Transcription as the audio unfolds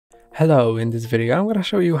Hello, in this video I'm gonna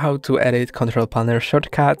show you how to edit control panel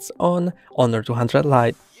shortcuts on Honor 200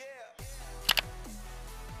 Lite.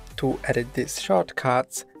 To edit these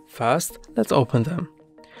shortcuts, first let's open them.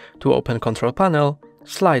 To open control panel,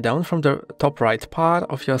 slide down from the top right part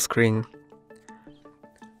of your screen.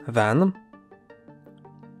 Then,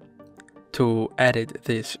 to edit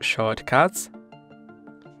these shortcuts,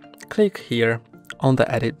 click here on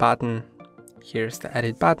the edit button. Here's the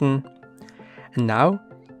edit button, and now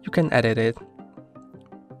you can edit it.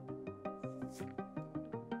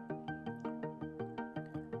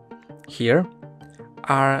 Here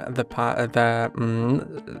are the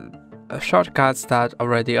shortcuts that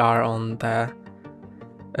already are on the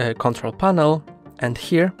control panel, and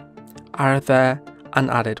here are the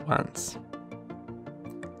unadded ones.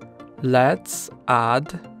 Let's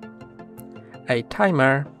add a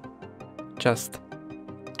timer. Just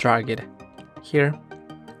drag it here.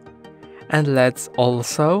 And let's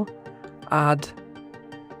also add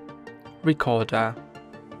recorder.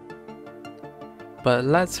 But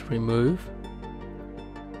let's remove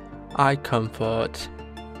eye comfort.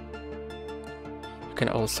 You can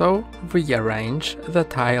also rearrange the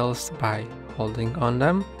tiles by holding on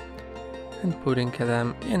them and putting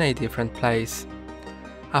them in a different place.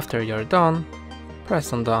 After you're done,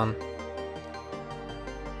 press on done.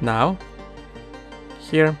 Now,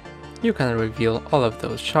 here you can reveal all of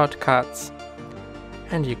those shortcuts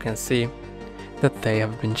and you can see that they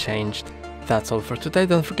have been changed. That's all for today.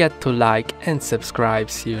 Don't forget to like and subscribe.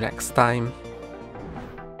 See you next time.